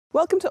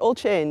Welcome to All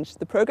Change,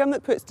 the programme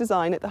that puts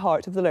design at the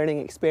heart of the learning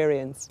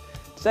experience.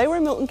 Today we're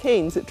in Milton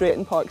Keynes at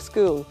Drayton Park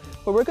School,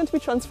 where we're going to be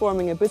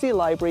transforming a busy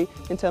library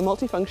into a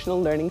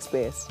multifunctional learning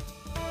space.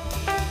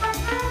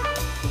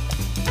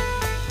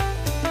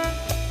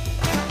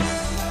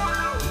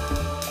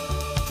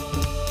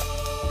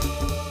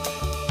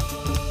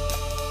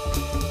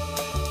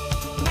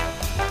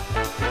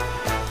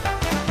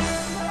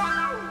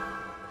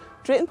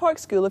 Drayton Park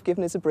School have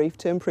given us a brief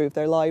to improve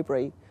their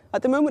library.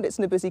 At the moment it's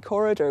in a busy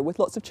corridor with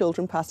lots of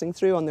children passing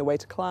through on their way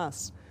to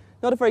class.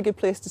 Not a very good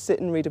place to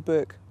sit and read a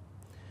book.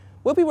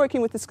 We'll be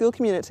working with the school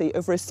community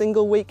over a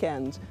single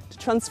weekend to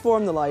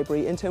transform the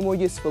library into a more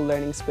useful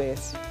learning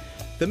space.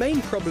 The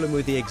main problem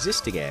with the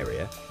existing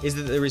area is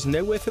that there is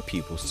nowhere for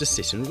pupils to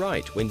sit and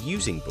write when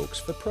using books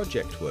for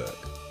project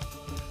work.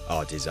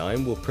 Our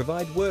design will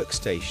provide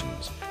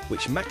workstations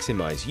which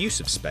maximise use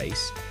of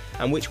space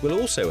and which will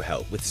also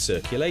help with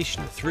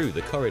circulation through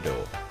the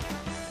corridor.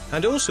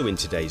 And also in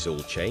today's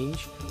All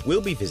Change, we'll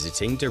be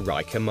visiting De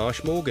Rijke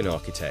Marsh Morgan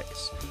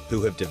Architects,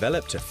 who have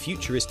developed a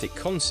futuristic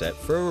concept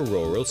for a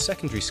rural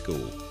secondary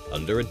school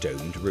under a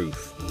domed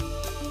roof.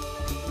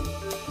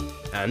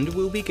 And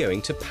we'll be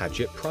going to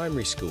Paget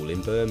Primary School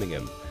in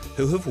Birmingham,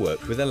 who have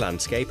worked with a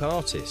landscape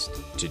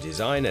artist to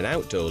design an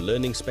outdoor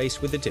learning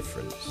space with a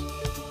difference.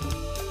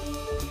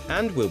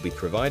 And we'll be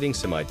providing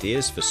some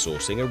ideas for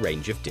sourcing a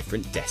range of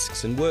different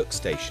desks and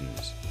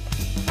workstations.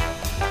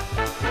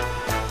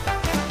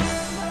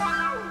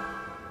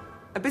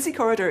 A busy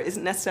corridor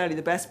isn't necessarily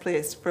the best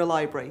place for a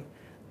library.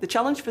 The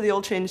challenge for the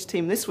All Change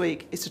team this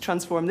week is to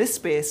transform this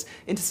space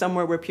into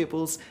somewhere where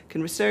pupils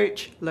can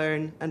research,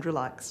 learn and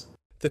relax.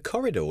 The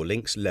corridor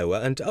links lower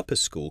and upper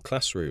school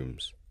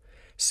classrooms.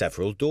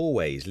 Several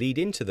doorways lead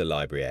into the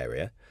library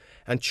area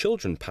and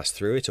children pass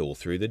through it all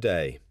through the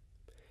day.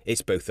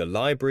 It's both a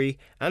library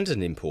and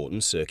an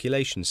important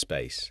circulation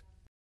space.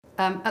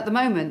 At the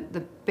moment,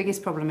 the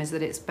biggest problem is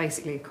that it's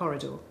basically a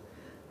corridor.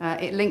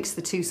 It links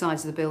the two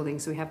sides of the building,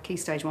 so we have Key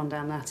Stage 1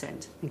 down that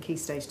end and Key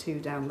Stage 2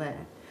 down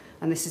there.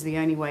 And this is the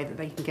only way that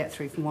they can get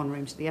through from one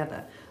room to the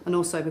other. And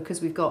also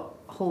because we've got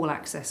hall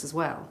access as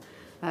well,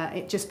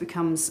 it just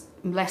becomes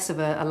less of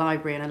a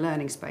library and a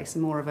learning space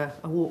and more of a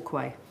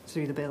walkway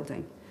through the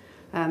building.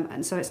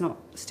 And so it's not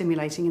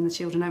stimulating and the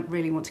children don't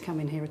really want to come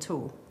in here at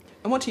all.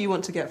 And what do you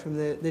want to get from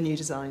the new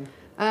design?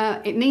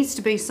 It needs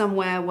to be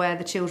somewhere where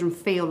the children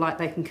feel like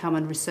they can come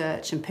and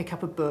research and pick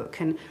up a book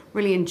and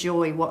really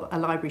enjoy what a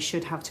library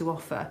should have to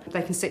offer.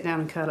 They can sit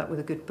down and curl up with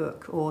a good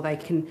book, or they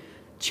can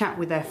chat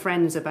with their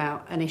friends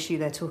about an issue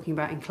they're talking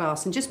about in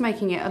class, and just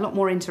making it a lot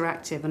more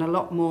interactive and a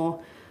lot more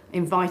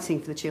inviting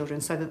for the children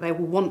so that they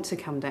will want to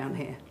come down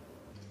here.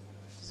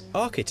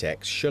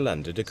 Architect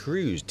Sholanda de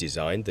Cruz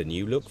designed the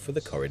new look for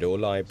the corridor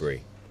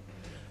library.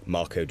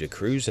 Marco de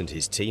Cruz and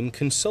his team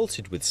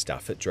consulted with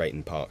staff at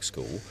Drayton Park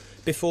School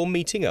before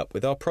meeting up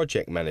with our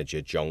project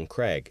manager John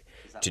Craig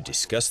to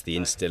discuss the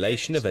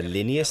installation of a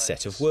linear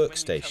set of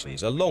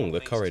workstations along the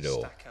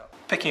corridor.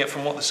 Picking up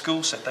from what the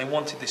school said, they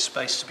wanted this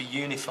space to be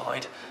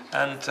unified,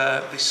 and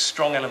this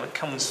strong element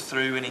comes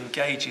through and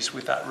engages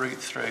with that route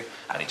through,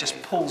 and it just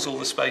pulls all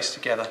the space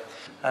together.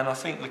 And I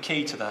think the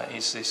key to that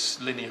is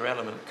this linear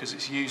element, because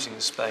it's using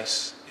the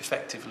space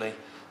effectively.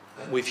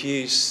 We've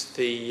used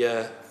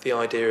the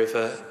idea of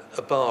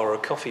a bar or a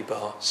coffee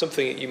bar,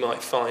 something that you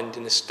might find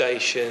in a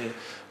station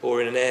or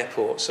in an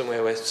airport,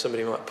 somewhere where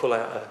somebody might pull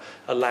out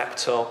a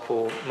laptop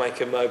or make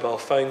a mobile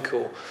phone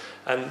call.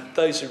 And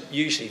those are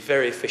usually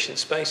very efficient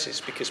spaces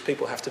because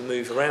people have to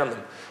move around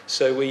them.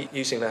 So we're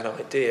using that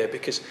idea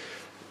because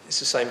it's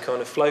the same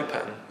kind of flow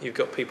pattern. You've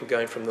got people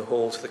going from the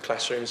hall to the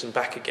classrooms and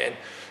back again,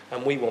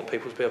 and we want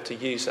people to be able to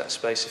use that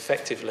space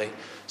effectively.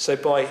 So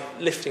by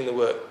lifting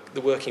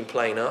the working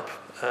plane up,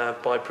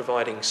 by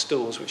providing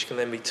stools which can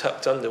then be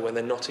tucked under when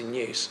they're not in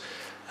use,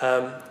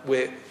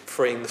 we're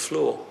freeing the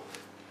floor,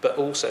 but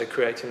also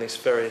creating this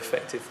very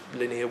effective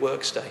linear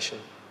workstation.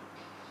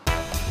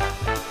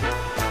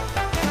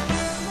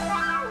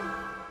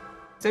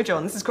 So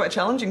John, this is quite a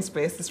challenging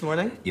space this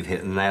morning. You've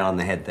hit the nail on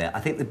the head there. I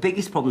think the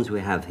biggest problems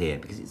we have here,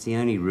 because it's the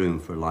only room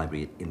for a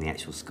library in the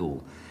actual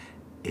school,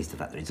 is the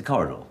fact that it's a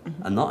corridor.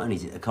 Mm-hmm. And not only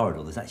is it a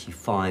corridor, there's actually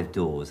 5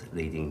 doors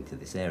leading to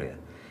this area.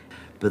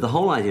 But the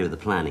whole idea of the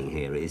planning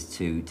here is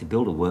to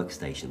build a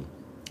workstation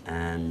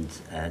and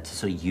to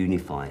sort of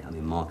unify. I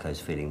mean, Marco's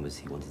feeling was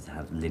he wanted to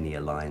have linear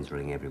lines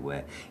running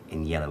everywhere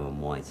in yellow and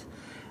white.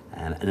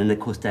 And then, of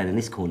course, down in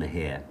this corner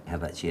here, we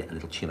have actually a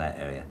little chill-out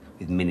area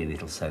with mini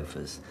little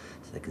sofas,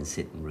 so they can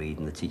sit and read,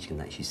 and the teacher can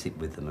actually sit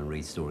with them and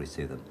read stories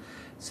to them.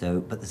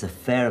 So, but there's a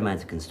fair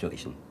amount of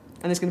construction.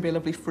 And there's going to be a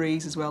lovely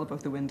frieze as well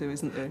above the window,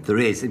 isn't there? There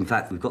is. In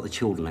fact, we've got the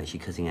children actually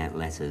cutting out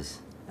letters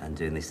and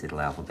doing this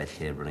little alphabet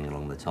here running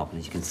along the top. And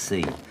as you can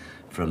see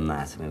from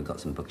that, I mean, we've got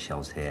some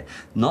bookshelves here.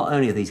 Not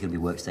only are these going to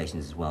be workstations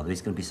as well, there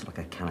is going to be sort of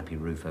like a canopy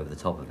roof over the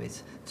top of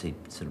it to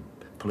sort of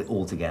pull it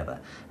all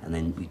together. And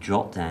then we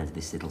drop down to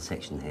this little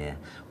section here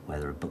where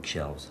there are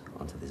bookshelves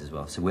onto this as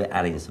well. So we're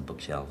adding some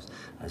bookshelves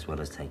as well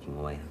as taking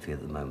away a few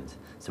at the moment.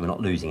 So we're not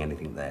losing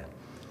anything there.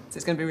 So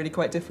it's going to be really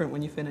quite different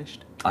when you're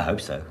finished. I hope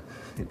so.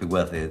 It'd be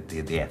worth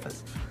the effort.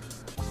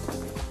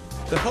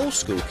 The whole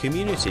school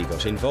community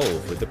got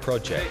involved with the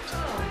project.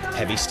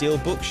 Heavy steel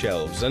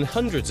bookshelves and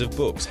hundreds of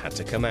books had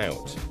to come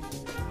out.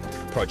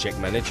 Project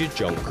manager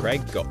John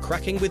Craig got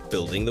cracking with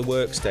building the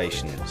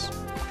workstations.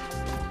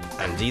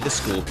 Andy, the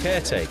school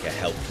caretaker,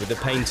 helped with the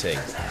painting.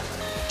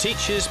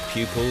 Teachers,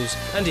 pupils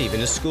and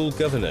even a school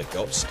governor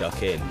got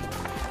stuck in.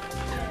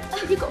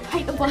 Oh, you've got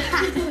paint on my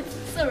hat.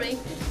 Sorry.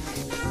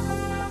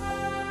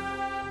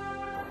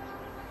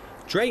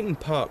 Drayton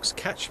Park's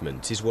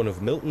catchment is one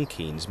of Milton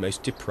Keynes'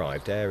 most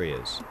deprived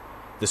areas.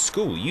 The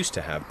school used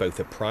to have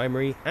both a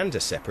primary and a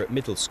separate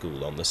middle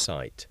school on the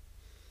site.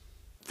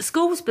 The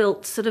school was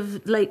built sort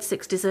of late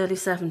 60s, early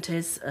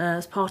 70s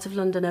as part of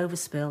London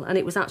Overspill, and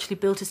it was actually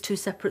built as two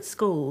separate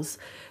schools.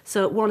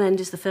 So at one end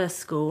is the first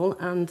school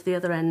and the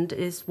other end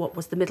is what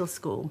was the middle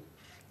school,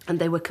 and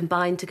they were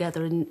combined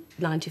together in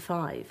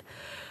 95.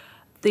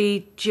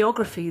 The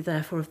geography,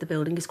 therefore, of the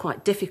building is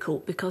quite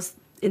difficult because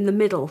in the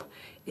middle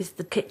is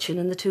the kitchen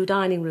and the two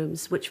dining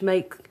rooms, which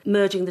make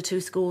merging the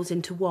two schools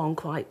into one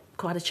quite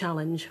a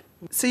challenge.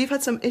 So you've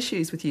had some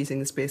issues with using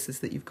the spaces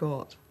that you've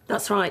got?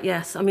 That's right,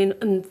 yes. I mean,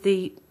 and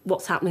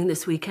what's happening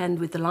this weekend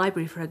with the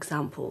library, for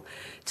example,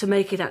 to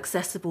make it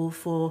accessible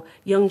for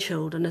young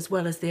children as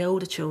well as the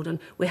older children,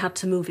 we had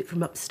to move it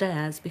from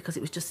upstairs because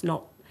it was just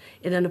not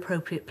in an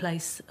appropriate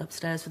place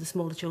upstairs for the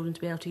smaller children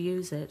to be able to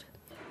use it.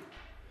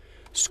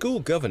 School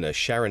Governor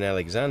Sharon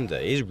Alexander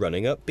is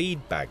running up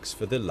bead bags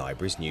for the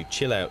library's new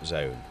chill-out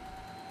zone.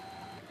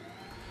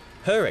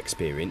 Her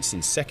experience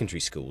in secondary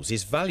schools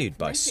is valued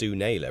by Sue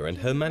Naylor and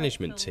her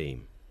management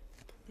team.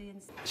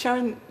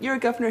 Sharon, you're a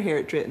governor here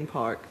at Drayton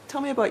Park. Tell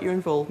me about your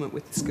involvement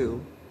with the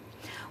school.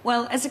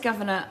 Well, as a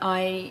governor,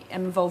 I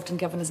am involved in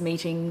governors'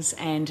 meetings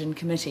and in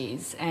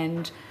committees,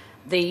 and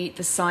the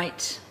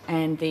site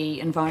and the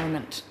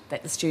environment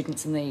that the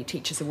students and the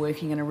teachers are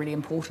working in are really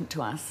important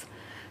to us.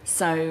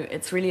 So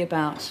it's really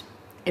about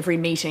every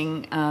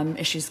meeting,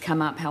 issues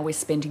come up, how we're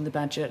spending the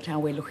budget, how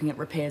we're looking at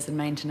repairs and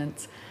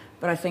maintenance.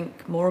 But I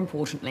think more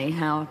importantly,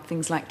 how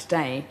things like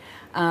today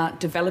are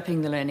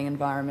developing the learning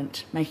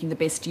environment, making the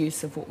best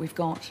use of what we've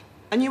got.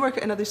 And you work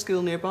at another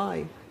school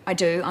nearby? I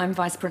do. I'm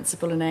vice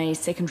principal in a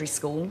secondary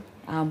school.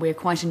 We're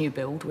quite a new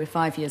build. We're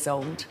 5 years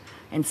old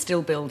and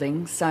still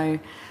building. So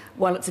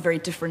while it's a very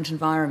different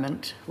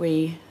environment,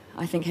 we,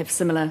 I think, have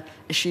similar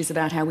issues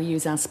about how we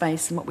use our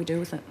space and what we do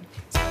with it.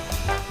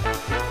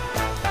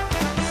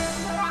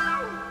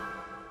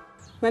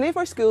 Many of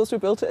our schools were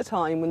built at a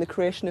time when the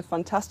creation of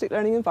fantastic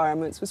learning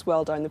environments was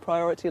well down the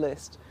priority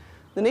list.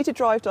 The need to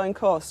drive down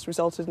costs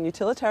resulted in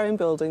utilitarian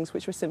buildings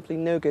which were simply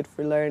no good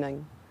for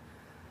learning.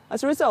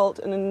 As a result,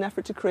 and in an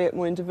effort to create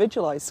more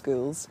individualised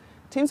schools,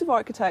 teams of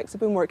architects have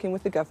been working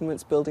with the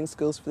government's Building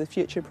Schools for the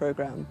Future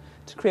programme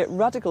to create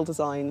radical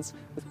designs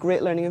with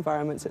great learning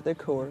environments at their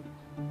core.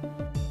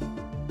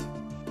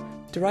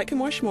 Dyrike and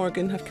Marsh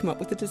Morgan have come up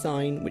with a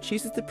design which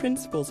uses the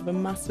principles of a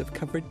massive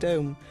covered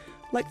dome,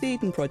 like the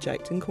Eden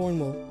Project in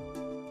Cornwall.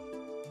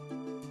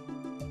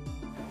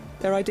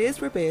 Their ideas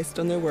were based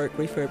on their work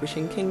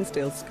refurbishing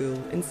Kingsdale School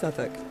in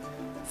Southwark.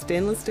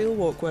 Stainless steel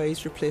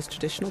walkways replaced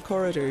traditional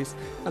corridors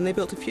and they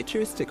built a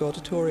futuristic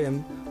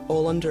auditorium,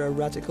 all under a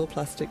radical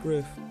plastic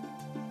roof.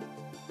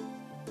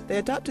 They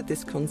adapted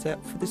this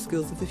concept for the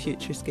Schools of the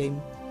Future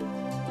scheme.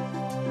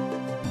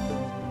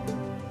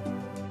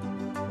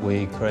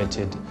 We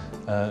created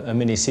a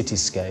mini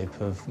cityscape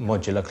of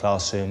modular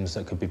classrooms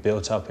that could be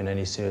built up in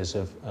any series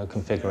of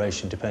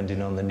configuration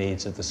depending on the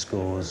needs of the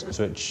schools,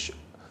 which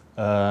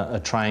are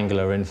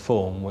triangular in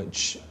form,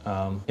 which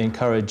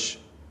encourage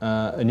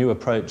a new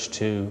approach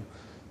to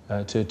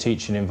a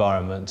teaching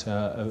environment,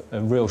 a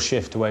real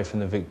shift away from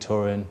the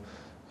Victorian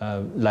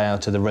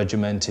layout of the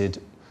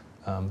regimented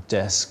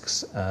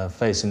desks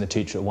facing the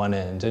teacher at one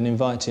end, and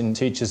inviting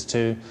teachers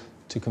to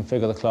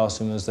configure the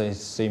classroom as they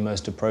see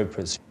most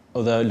appropriate.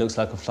 Although it looks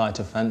like a flight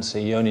of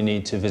fancy, you only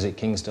need to visit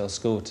Kingsdale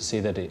School to see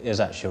that it is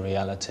actually a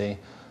reality.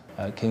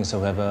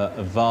 Kingsdale have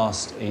a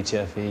vast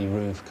ETFE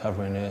roof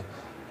covering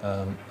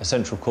a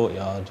central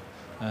courtyard,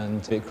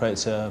 and it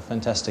creates a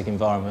fantastic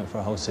environment for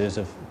a whole series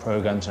of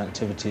programmes and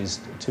activities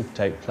to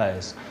take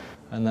place.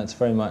 And that's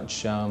very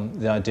much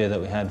the idea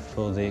that we had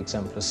for the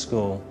exemplar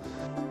school.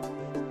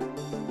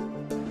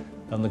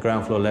 On the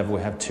ground floor level,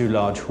 we have two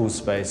large hall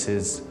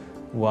spaces,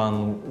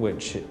 one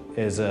which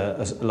is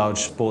a large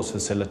sports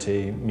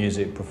facility,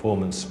 music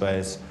performance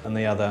space, and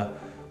the other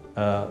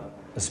a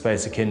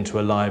space akin to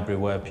a library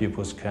where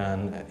pupils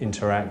can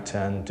interact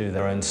and do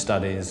their own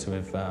studies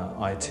with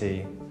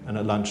IT. And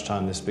at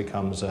lunchtime this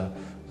becomes a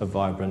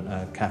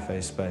vibrant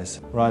cafe space.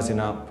 Rising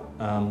up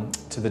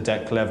to the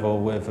deck level,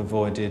 we've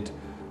avoided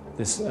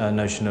this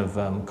notion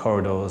of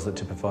corridors that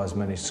typifies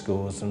many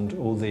schools, and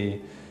all the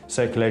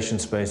circulation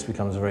space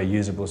becomes a very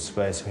usable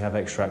space. We have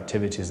extra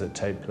activities that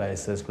take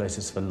place. There's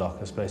places for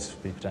lockers, places for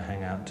people to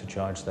hang out, to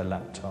charge their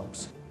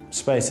laptops.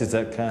 Spaces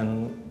that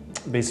can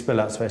be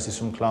spill-out spaces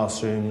from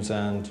classrooms,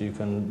 and you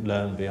can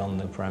learn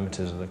beyond the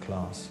parameters of the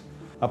class.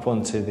 Up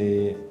onto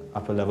the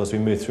upper levels, we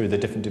move through the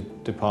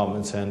different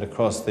departments and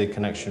across the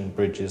connection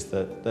bridges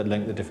that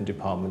link the different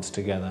departments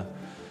together.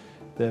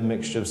 They're a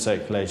mixture of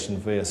circulation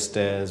via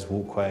stairs,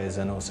 walkways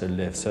and also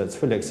lifts, so it's a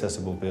fully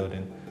accessible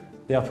building.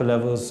 The upper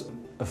levels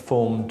are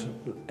formed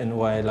in a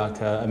way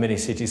like a mini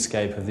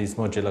cityscape of these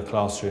modular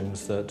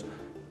classrooms that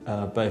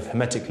are both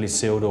hermetically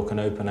sealed or can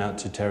open out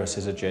to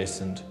terraces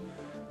adjacent.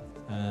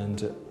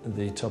 And at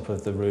the top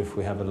of the roof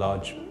we have a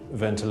large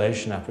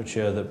ventilation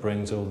aperture that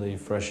brings all the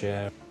fresh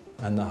air,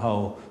 and the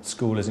whole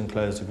school is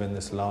enclosed within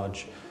this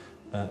large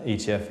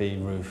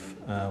ETFE roof,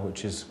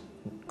 which is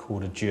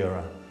called a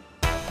Dura.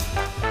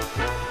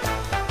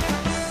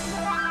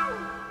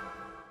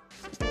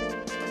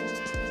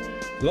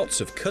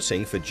 Lots of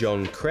cutting for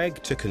John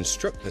Craig to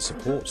construct the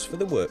supports for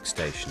the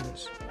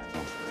workstations.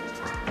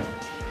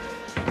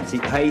 See,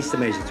 pace to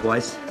measure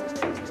twice.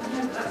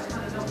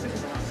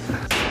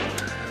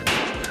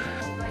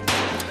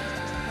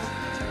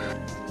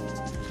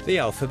 The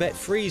alphabet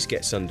frieze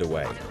gets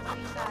underway.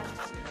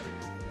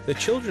 The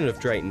children of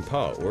Drayton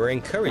Park were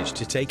encouraged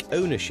to take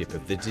ownership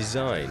of the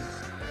design.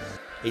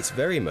 It's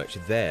very much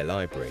their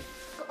library.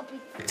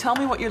 Tell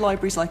me what your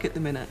library's like at the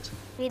minute.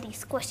 Really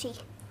squishy,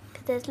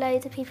 because there's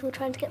loads of people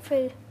trying to get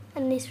through,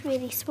 and it's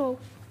really small.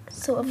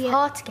 Sort of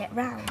hard to get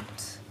round.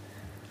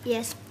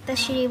 Yes,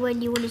 especially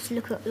when you wanted to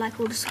look at like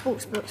all the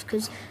sports books,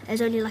 because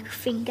there's only like a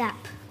thin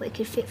gap where it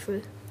could fit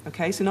through.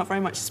 Okay, so not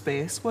very much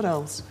space. What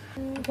else?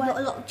 Not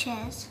a lot of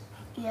chairs.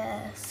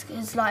 Yes,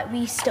 because like we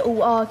used to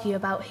all argue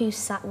about who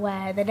sat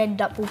where, then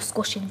end up all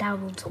squashing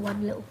down onto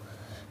one little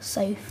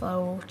sofa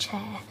or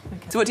chair.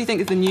 Okay. So what do you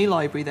think of the new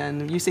library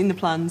then? You've seen the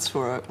plans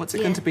for it. What's it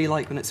going to be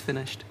like when it's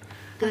finished?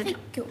 Good. I think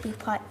it'll be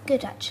quite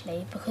good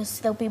actually, because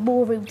there'll be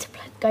more room to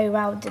go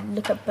around and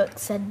look at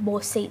books and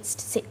more seats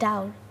to sit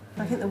down.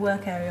 I think the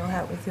work area will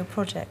help with your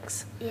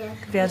projects. Yeah.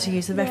 You'll be able to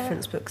use the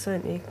reference books,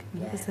 won't you?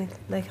 Because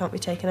they can't be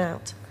taken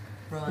out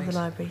of the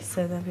library,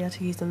 so they'll be able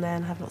to use them there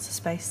and have lots of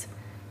space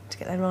to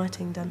get their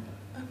writing done.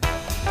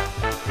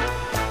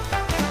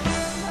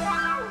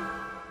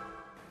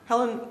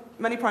 Helen,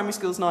 many primary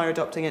schools now are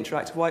adopting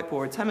interactive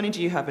whiteboards. How many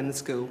do you have in the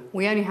school?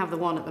 We only have the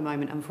one at the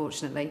moment,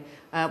 unfortunately.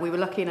 We were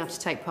lucky enough to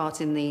take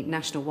part in the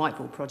National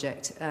Whiteboard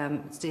Project,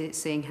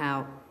 seeing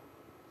how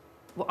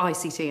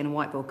ICT and a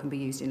whiteboard can be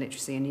used in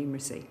literacy and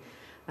numeracy.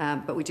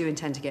 But we do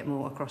intend to get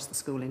more across the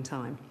school in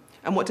time.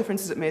 And what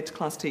difference has it made to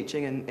class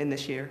teaching in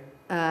this year?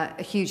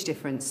 A huge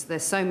difference.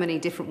 There's so many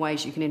different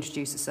ways you can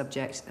introduce a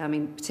subject. I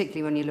mean,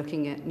 particularly when you're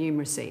looking at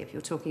numeracy, if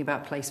you're talking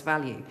about place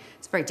value,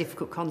 it's a very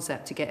difficult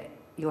concept to get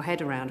your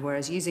head around,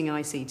 whereas using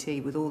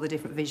ICT with all the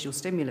different visual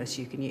stimulus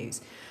you can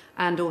use,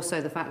 and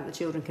also the fact that the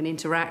children can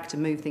interact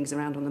and move things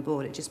around on the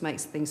board, it just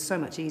makes things so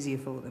much easier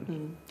for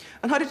them.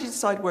 And how did you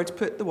decide where to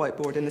put the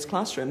whiteboard in this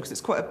classroom? Because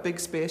it's quite a big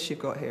space you've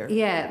got here.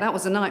 Yeah, that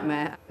was a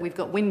nightmare. We've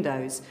got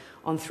windows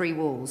on 3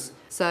 walls.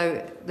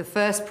 So the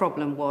first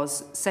problem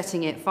was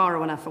setting it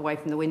far enough away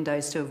from the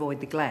windows to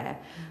avoid the glare,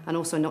 and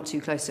also not too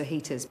close to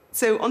heaters.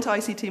 So onto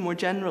ICT more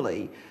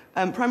generally.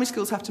 Primary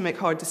schools have to make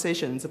hard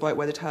decisions about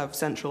whether to have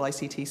central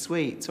ICT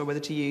suites or whether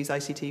to use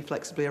ICT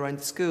flexibly around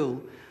the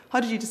school. How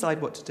did you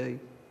decide what to do?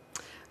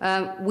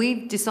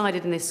 We've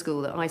decided in this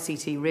school that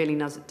ICT really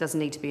does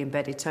need to be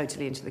embedded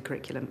totally into the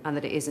curriculum, and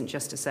that it isn't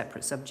just a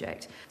separate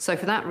subject. So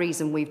for that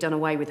reason, we've done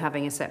away with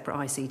having a separate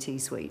ICT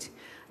suite.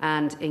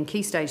 And in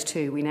Key Stage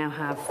 2, we now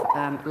have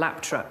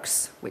lap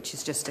trucks, which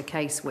is just a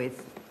case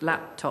with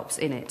laptops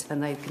in it,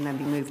 and they can then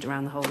be moved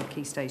around the whole of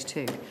Key Stage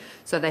 2.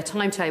 So they're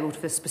timetabled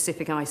for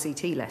specific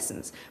ICT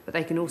lessons, but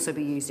they can also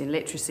be used in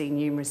literacy,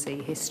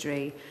 numeracy,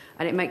 history,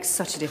 and it makes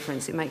such a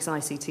difference. It makes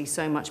ICT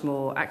so much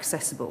more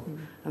accessible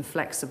and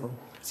flexible.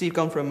 So you've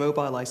gone for a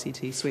mobile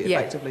ICT suite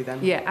effectively then?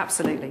 Yeah,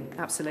 absolutely,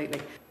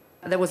 absolutely.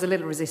 There was a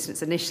little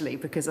resistance initially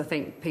because I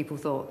think people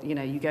thought, you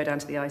know, you go down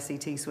to the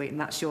ICT suite and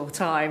that's your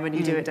time and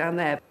you do it down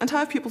there. And how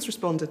have pupils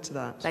responded to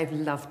that? They've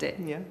loved it.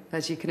 Yeah.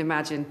 As you can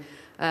imagine,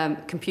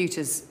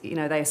 computers, you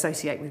know, they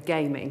associate with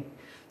gaming.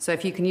 So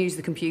if you can use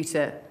the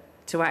computer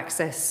to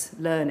access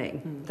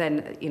learning,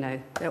 then, you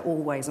know, they're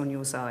always on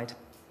your side.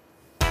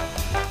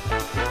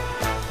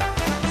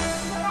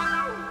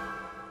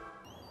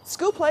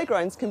 School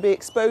playgrounds can be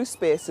exposed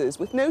spaces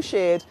with no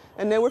shade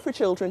and nowhere for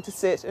children to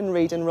sit and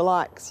read and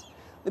relax.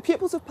 The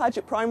pupils of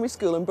Paget Primary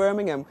School in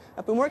Birmingham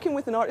have been working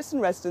with an artist in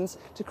residence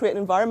to create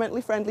an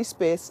environmentally friendly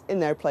space in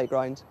their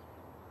playground.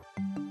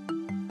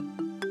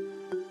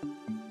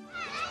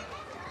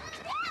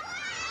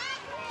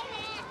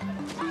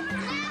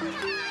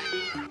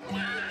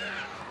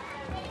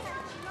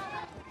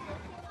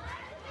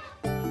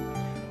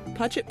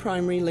 Paget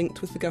Primary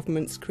linked with the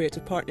government's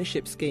Creative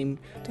Partnership Scheme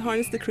to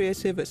harness the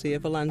creativity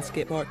of a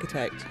landscape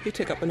architect who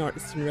took up an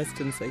artist in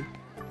residency.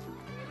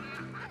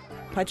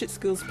 Paget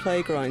School's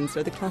playgrounds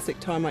are the classic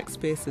tarmac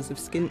spaces of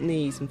skint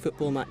knees and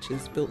football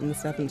matches built in the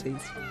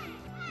 70s.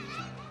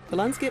 The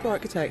landscape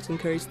architect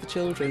encouraged the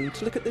children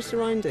to look at their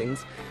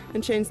surroundings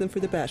and change them for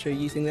the better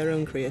using their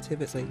own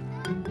creativity.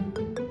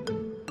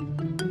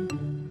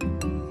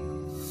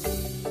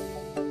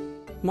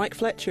 Mike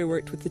Fletcher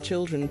worked with the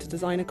children to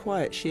design a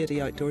quiet,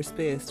 shady outdoor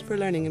space for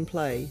learning and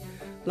play,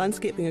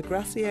 landscaping a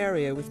grassy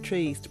area with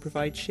trees to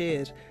provide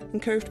shade,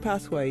 and curved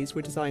pathways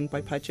were designed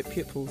by Padgett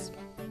pupils.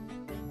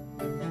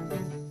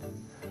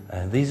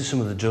 These are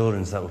some of the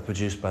drawings that were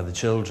produced by the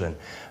children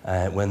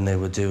when they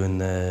were doing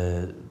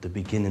the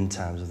beginning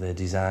times of their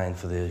design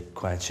for the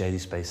quiet shady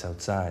space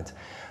outside.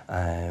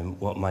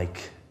 What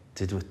Mike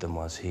did with them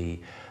was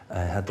he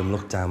had them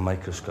look down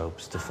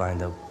microscopes to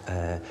find out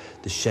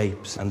the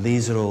shapes, and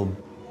these are all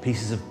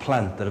pieces of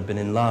plant that have been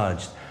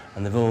enlarged,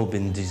 and they've all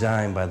been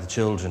designed by the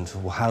children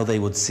for how they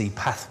would see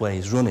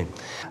pathways running.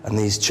 And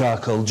these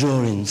charcoal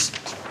drawings,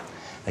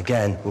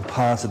 again, were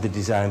part of the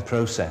design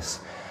process.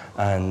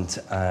 And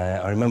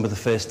I remember the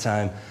first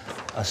time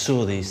I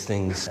saw these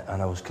things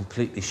and I was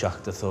completely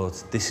shocked. I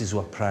thought, this is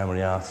what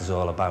primary art is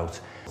all about.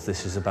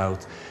 This is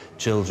about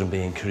children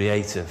being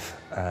creative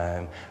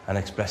and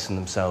expressing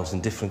themselves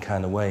in different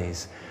kind of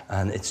ways.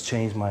 And it's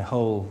changed my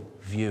whole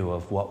view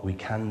of what we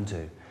can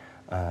do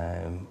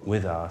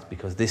with art,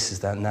 because this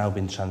has now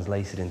been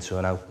translated into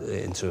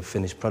a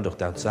finished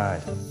product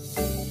outside.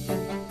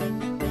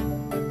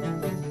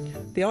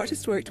 The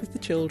artist worked with the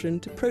children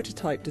to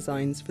prototype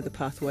designs for the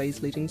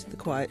pathways leading to the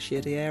quiet,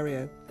 shady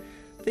area.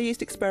 They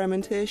used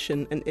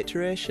experimentation and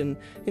iteration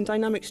in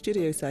dynamic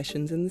studio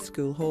sessions in the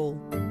school hall.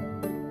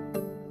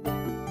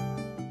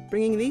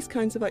 Bringing these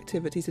kinds of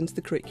activities into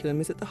the curriculum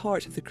is at the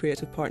heart of the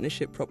Creative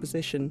Partnership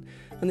proposition,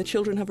 and the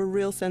children have a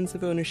real sense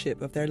of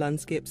ownership of their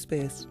landscape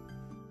space.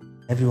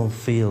 Everyone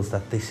feels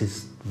that this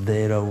is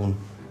their own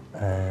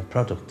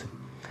product,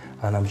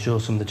 and I'm sure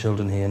some of the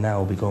children here now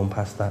will be going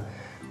past that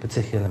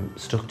particular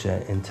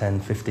structure in 10,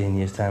 15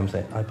 years' time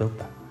say, I built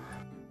that.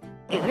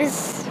 It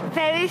was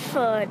very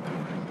fun,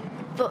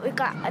 but we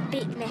got a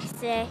bit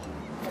messy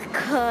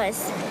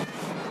because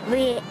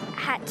we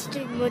had to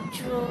do mud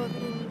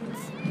drawings.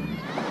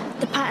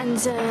 The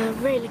patterns are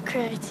really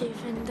creative,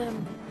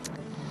 and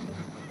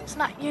it's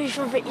not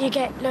usual that you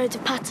get loads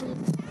of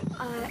patterns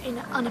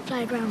on a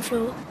playground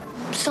floor.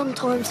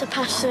 Sometimes the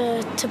paths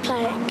are to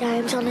play in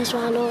games on as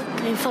well, or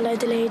they follow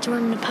the lead,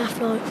 run the path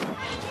like.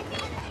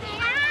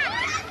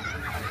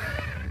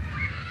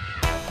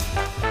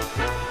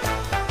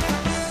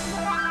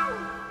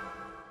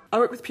 I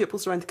work with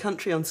pupils around the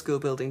country on school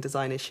building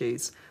design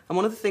issues, and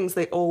one of the things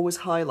they always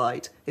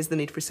highlight is the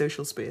need for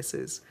social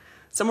spaces.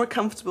 Somewhere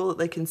comfortable that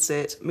they can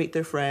sit, meet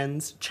their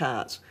friends,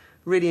 chat,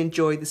 really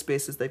enjoy the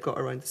spaces they've got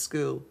around the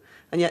school.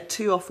 And yet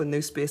too often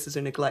those spaces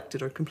are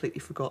neglected or completely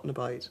forgotten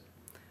about.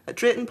 At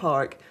Drayton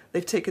Park,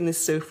 they've taken this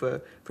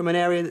sofa from an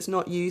area that's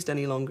not used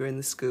any longer in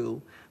the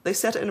school. They've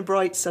set it in a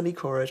bright, sunny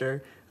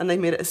corridor, and they've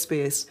made it a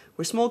space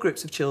where small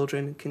groups of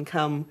children can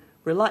come,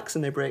 relax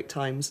in their break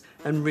times,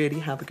 and really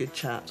have a good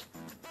chat.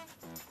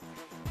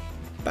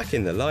 Back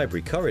in the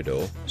library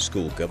corridor,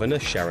 School Governor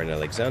Sharon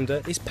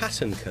Alexander is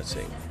pattern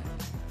cutting.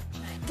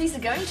 These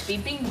are going to be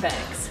bean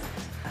bags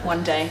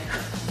one day.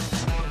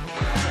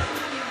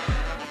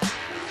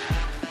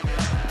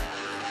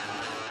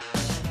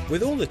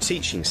 With all the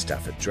teaching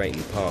staff at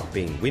Drayton Park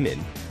being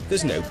women,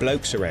 there's no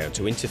blokes around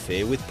to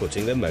interfere with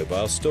putting the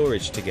mobile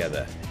storage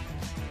together.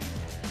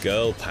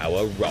 Girl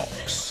power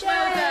rocks.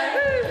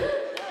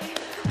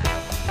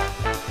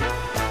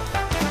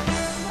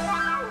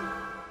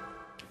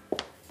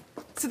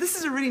 So this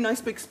is a really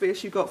nice big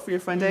space you've got for your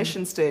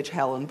foundation stage,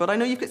 Helen, but I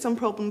know you've got some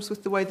problems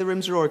with the way the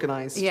rooms are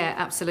organised. Yeah,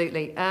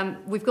 absolutely.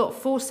 We've got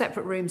 4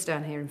 separate rooms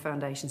down here in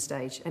foundation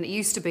stage, and it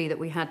used to be that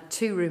we had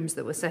 2 rooms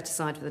that were set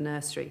aside for the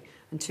nursery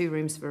and 2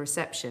 rooms for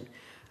reception.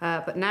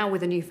 But now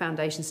with the new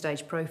foundation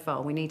stage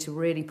profile, we need to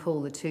really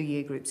pull the 2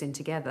 year groups in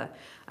together.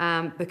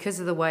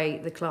 Because of the way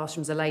the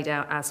classrooms are laid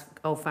out as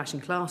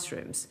old-fashioned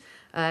classrooms,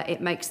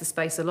 it makes the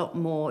space a lot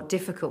more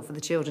difficult for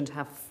the children to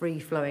have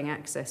free-flowing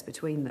access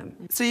between them.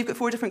 So you've got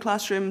 4 different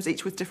classrooms,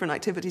 each with different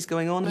activities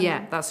going on?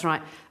 Yeah, that's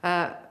right.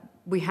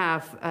 We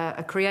have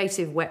a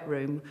creative wet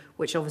room,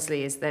 which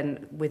obviously is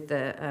then with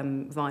the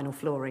vinyl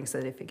flooring, so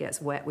that if it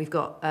gets wet. We've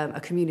got a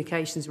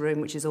communications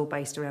room, which is all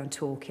based around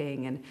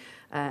talking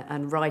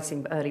and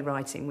writing, early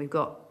writing. We've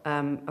got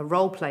a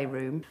role play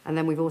room, and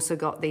then we've also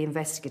got the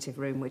investigative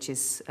room, which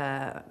is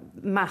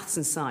maths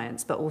and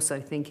science, but also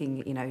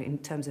thinking, you know, in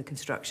terms of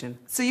construction.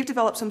 So you've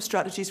developed some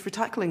strategies for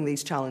tackling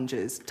these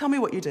challenges. Tell me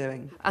what you're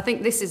doing. I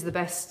think this is the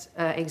best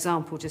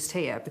example just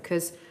here,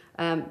 because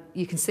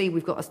you can see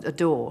we've got a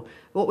door.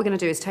 What we're going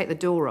to do is take the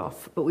door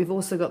off, but we've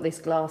also got this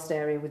glassed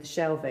area with the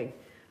shelving,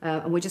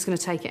 and we're just going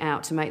to take it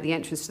out to make the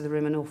entrance to the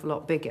room an awful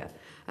lot bigger.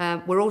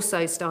 We're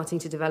also starting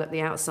to develop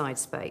the outside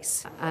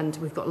space, and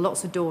we've got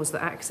lots of doors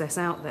that access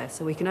out there,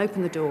 so we can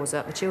open the doors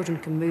up, the children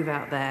can move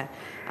out there,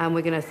 and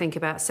we're going to think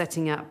about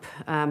setting up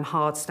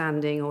hard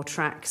standing or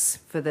tracks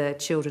for the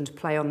children to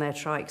play on their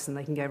trikes, and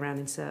they can go around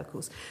in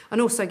circles, and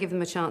also give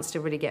them a chance to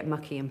really get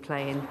mucky and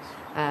play in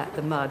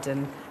the mud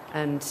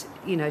and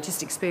you know,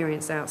 just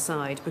experience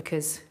outside,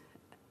 because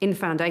in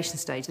foundation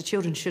stage the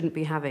children shouldn't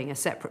be having a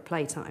separate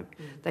playtime.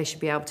 They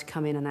should be able to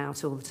come in and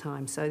out all the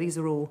time. So these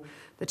are all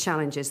the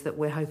challenges that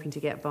we're hoping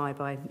to get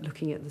by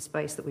looking at the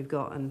space that we've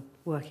got and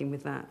working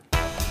with that.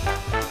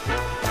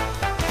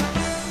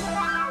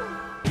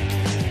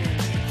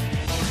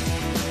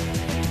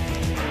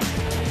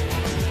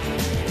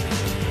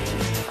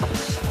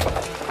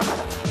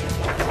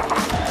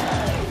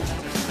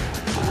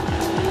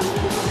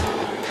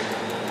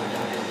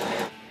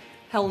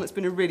 Helen, it's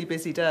been a really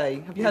busy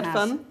day. Have you had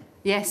fun?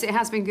 Yes, it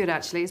has been good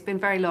actually. It's been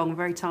very long and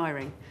very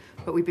tiring,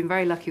 but we've been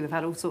very lucky. We've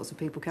had all sorts of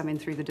people come in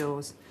through the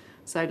doors.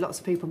 So lots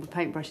of people with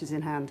paintbrushes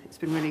in hand. It's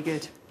been really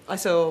good. I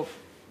saw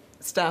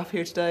staff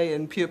here today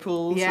and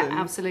pupils. Yeah,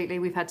 absolutely.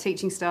 We've had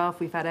teaching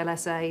staff, we've had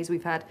LSAs,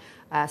 we've had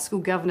school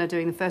governor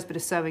doing the first bit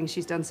of sewing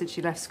she's done since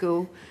she left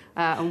school,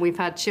 and we've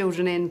had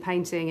children in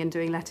painting and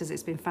doing letters.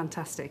 It's been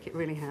fantastic, it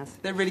really has.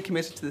 They're really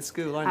committed to the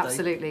school, aren't they?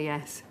 Absolutely,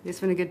 yes. It's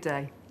been a good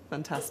day.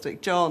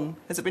 Fantastic. John,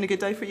 has it been a good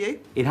day for you?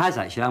 It has,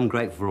 actually. I'm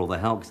grateful for all the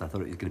help, because I thought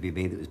it was going to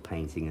be me that was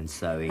painting and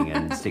sewing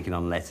and sticking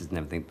on letters and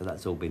everything, but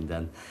that's all been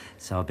done.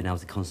 So I've been able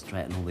to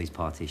concentrate on all these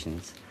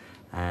partitions.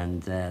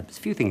 And there's a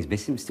few things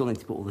missing. We still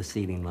need to put all the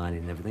ceiling lining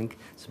and everything,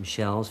 some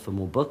shelves for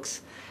more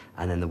books,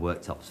 and then the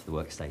worktops for the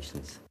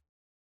workstations.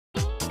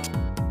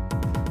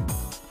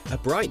 A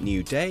bright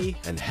new day,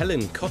 and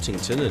Helen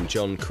Cottington and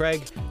John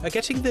Craig are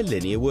getting the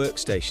linear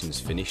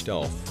workstations finished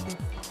off.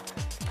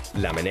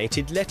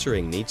 Laminated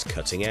lettering needs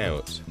cutting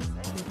out.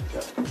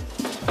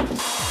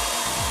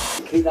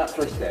 Keep that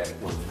flush there.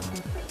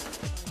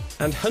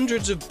 And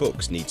hundreds of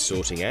books need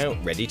sorting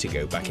out, ready to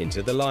go back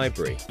into the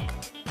library.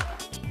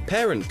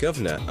 Parent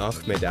Governor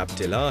Ahmed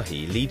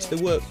Abdullahi leads the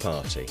work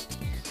party.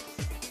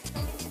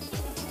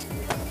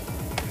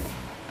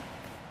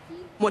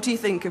 What do you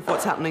think of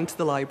what's happening to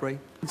the library?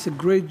 It's a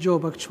great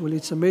job, actually.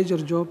 It's a major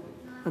job,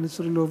 and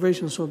it's a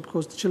renovation, so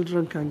because the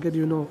children can get,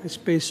 a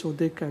space so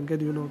they can get,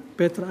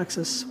 better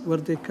access where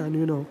they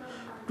can,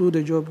 do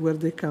the job, where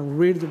they can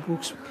read the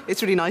books.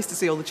 It's really nice to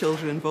see all the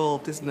children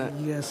involved, isn't it?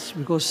 Yes,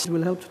 because it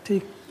will help to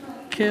take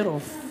care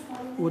of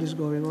what is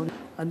going on,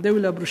 and they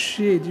will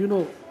appreciate,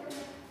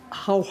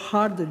 how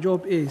hard the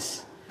job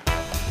is.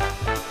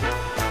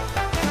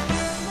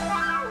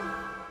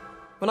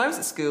 When I was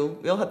at school,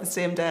 we all had the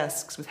same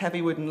desks with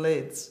heavy wooden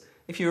lids.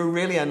 If you were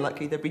really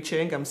unlucky, there'd be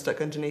chewing gum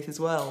stuck underneath as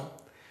well.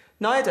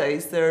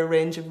 Nowadays, there are a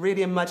range of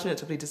really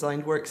imaginatively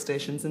designed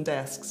workstations and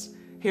desks.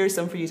 Here are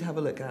some for you to have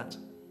a look at.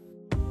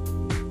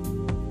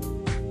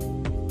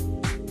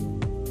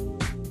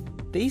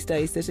 These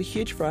days, there's a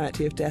huge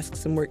variety of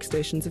desks and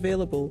workstations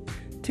available,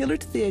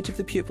 tailored to the age of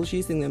the pupils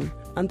using them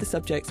and the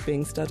subjects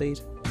being studied.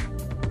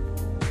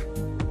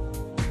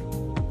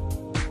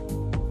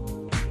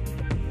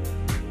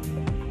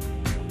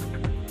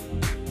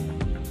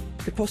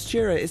 The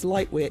Postura is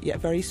lightweight yet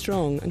very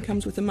strong and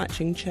comes with a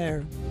matching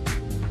chair.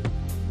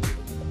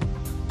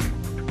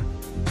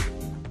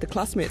 The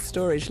Classmate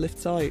storage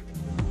lifts out.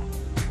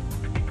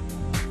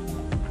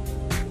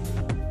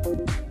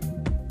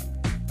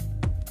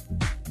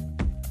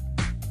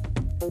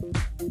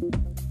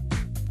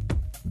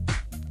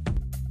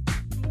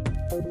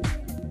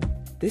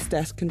 This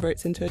desk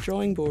converts into a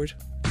drawing board.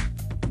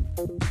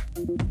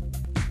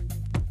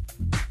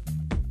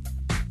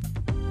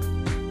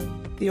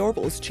 The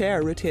Orbital's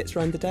chair rotates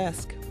around the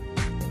desk.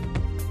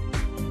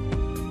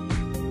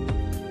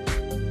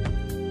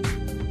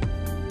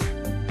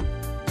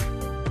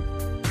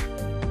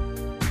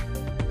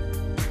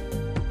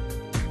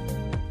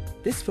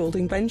 This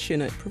folding bench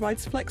unit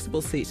provides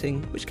flexible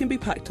seating, which can be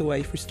packed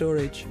away for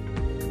storage.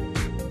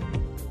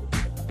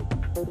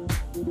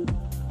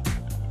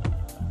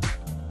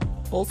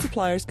 All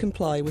suppliers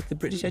comply with the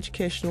British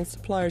Educational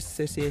Suppliers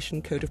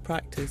Association Code of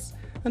Practice,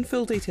 and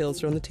full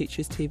details are on the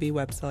Teachers TV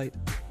website.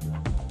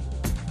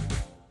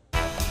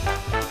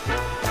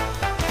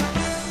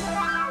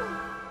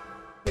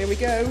 Here we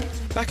go.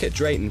 Back at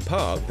Drayton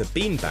Park, the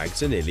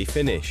beanbags are nearly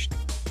finished.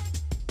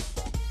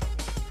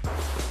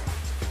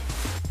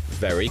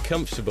 Very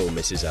comfortable,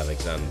 Mrs.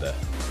 Alexander.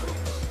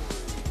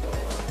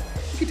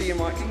 You could do your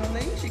marking on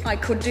these. I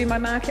could do my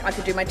marking, I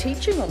could do my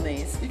teaching on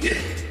these.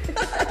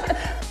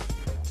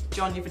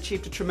 John, you've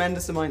achieved a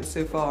tremendous amount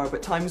so far,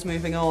 but time's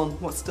moving on.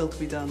 What's still to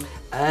be done?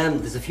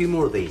 There's a few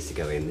more of these to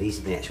go in. These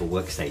are the actual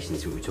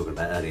workstations we were talking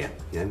about earlier.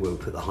 Where we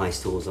put the high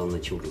stools on, the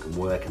children can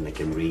work and they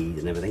can read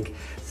and everything.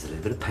 There's a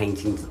little bit of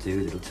painting to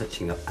do, a little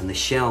touching up. And the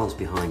shelves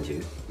behind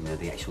you,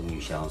 the actual new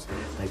shelves,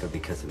 they've got to be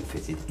cut and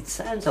fitted. It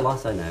sounds a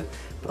lot, I know,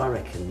 but I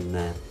reckon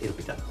it'll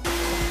be done.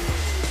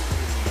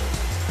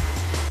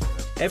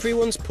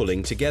 Everyone's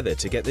pulling together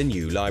to get the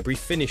new library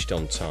finished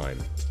on time.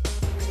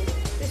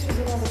 This was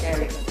another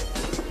area.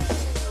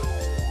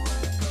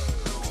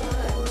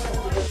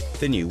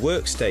 The new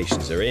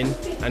workstations are in,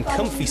 and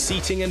comfy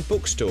seating and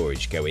book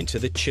storage go into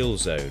the chill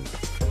zone.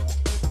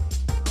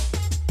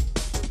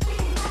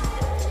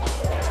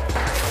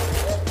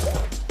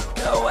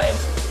 Go away.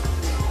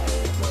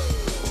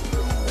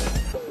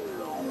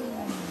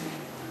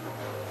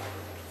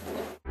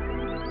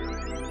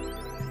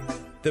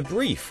 The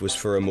brief was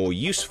for a more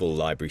useful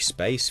library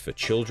space for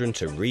children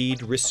to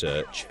read,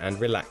 research and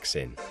relax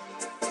in.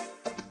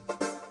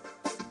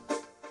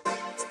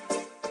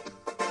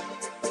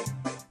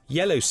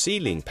 Yellow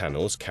ceiling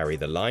panels carry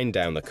the line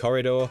down the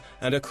corridor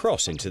and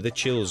across into the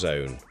chill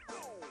zone.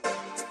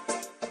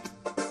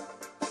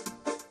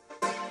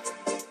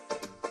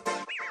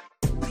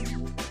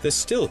 There's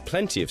still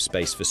plenty of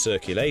space for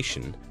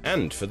circulation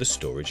and for the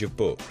storage of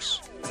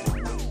books.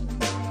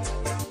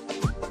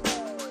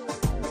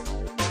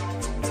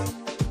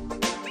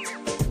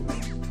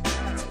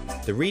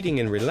 The reading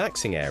and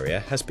relaxing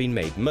area has been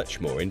made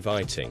much more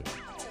inviting.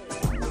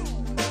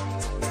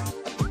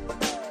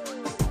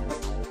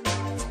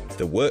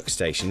 The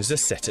workstations are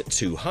set at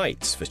 2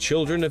 heights for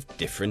children of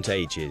different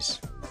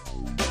ages.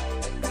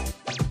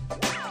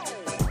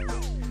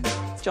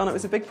 John, it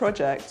was a big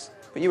project,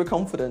 but you were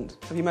confident.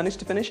 Have you managed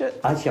to finish it?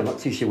 Actually, I'm not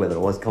too sure whether I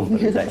was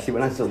confident. Actually,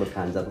 when I saw the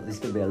plans, I thought this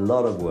is going to be a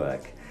lot of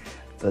work.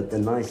 But the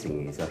nice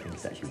thing is, I think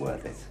it's actually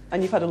worth it.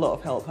 And you've had a lot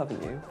of help,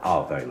 haven't you?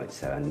 Oh, very much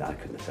so, and I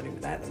couldn't have done it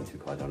without them, to be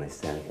quite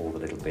honest, all the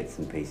little bits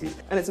and pieces.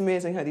 And it's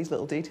amazing how these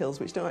little details,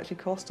 which don't actually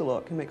cost a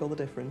lot, can make all the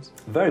difference.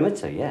 Very much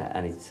so, yeah,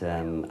 and it's,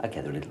 okay,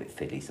 they're a little bit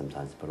fiddly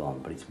sometimes to put on,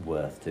 but it's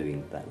worth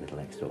doing that little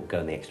extra, or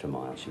going the extra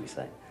mile, should we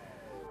say.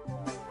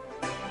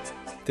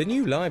 The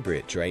new library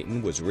at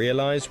Drayton was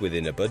realised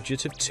within a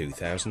budget of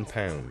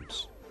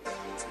 £2,000.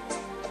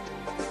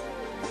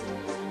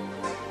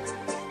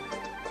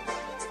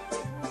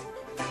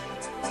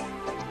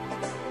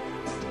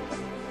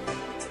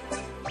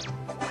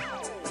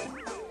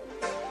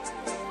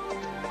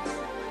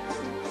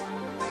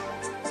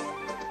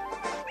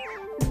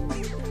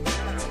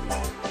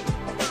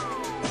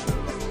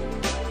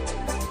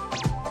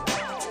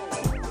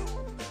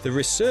 The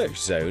research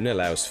zone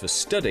allows for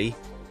study,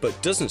 but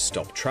doesn't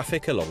stop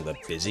traffic along the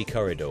busy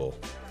corridor.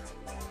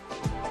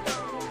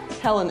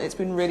 Helen, it's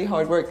been really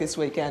hard work this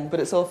weekend, but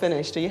it's all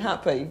finished. Are you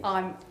happy?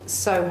 I'm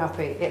so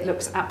happy. It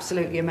looks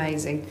absolutely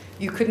amazing.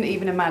 You couldn't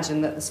even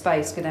imagine that the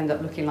space could end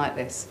up looking like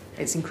this.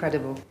 It's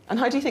incredible. And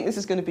how do you think this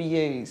is going to be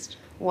used?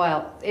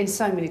 Well, in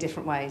so many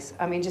different ways.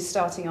 I mean, just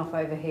starting off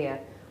over here,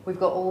 we've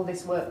got all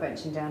this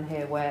workbenching down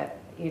here where,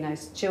 you know,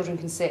 children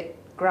can sit,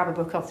 grab a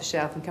book off the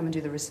shelf and come and do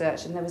the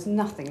research, and there was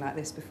nothing like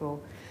this before.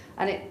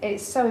 And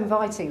it's so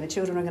inviting. The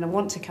children are going to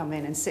want to come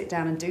in and sit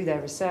down and do their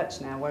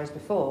research now, whereas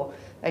before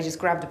they just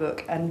grabbed a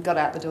book and got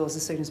out the doors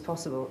as soon as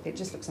possible. It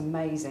just looks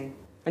amazing.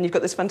 And you've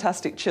got this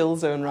fantastic chill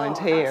zone round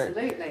here.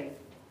 Absolutely.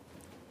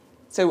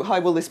 So how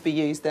will this be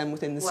used then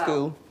within the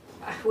school?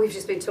 We've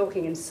just been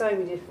talking in so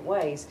many different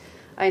ways.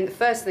 I mean, the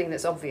first thing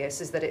that's obvious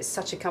is that it's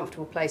such a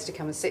comfortable place to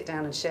come and sit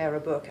down and share a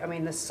book. I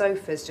mean, the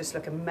sofas just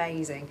look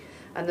amazing,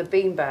 and the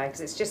bean bags,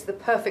 it's just the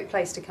perfect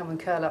place to come and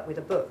curl up with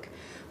a book.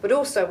 But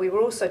also, we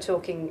were also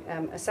talking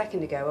a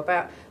second ago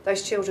about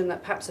those children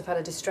that perhaps have had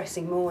a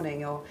distressing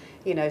morning, or,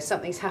 you know,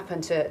 something's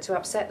happened to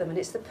upset them, and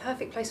it's the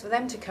perfect place for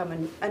them to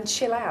come and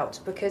chill out,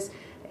 because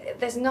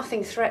there's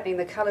nothing threatening.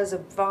 The colours are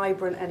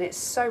vibrant and it's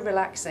so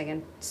relaxing,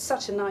 and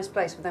such a nice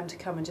place for them to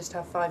come and just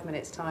have 5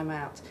 minutes time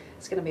out.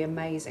 It's going to be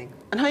amazing.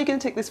 And how are you going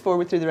to take this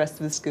forward through the rest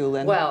of the school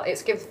then? Well,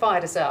 it's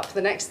fired us up.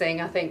 The next thing,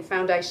 I think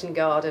Foundation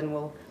Garden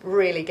will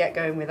really get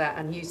going with that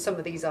and use some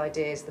of these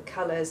ideas, the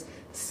colours,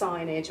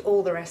 signage,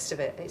 all the rest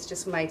of it. It's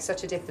just made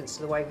such a difference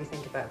to the way we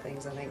think about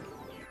things, I think.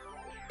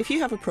 If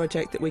you have a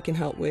project that we can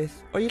help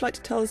with, or you'd like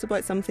to tell us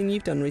about something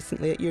you've done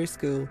recently at your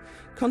school,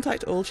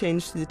 contact All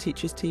Change through the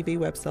Teachers TV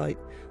website.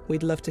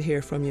 We'd love to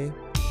hear from you.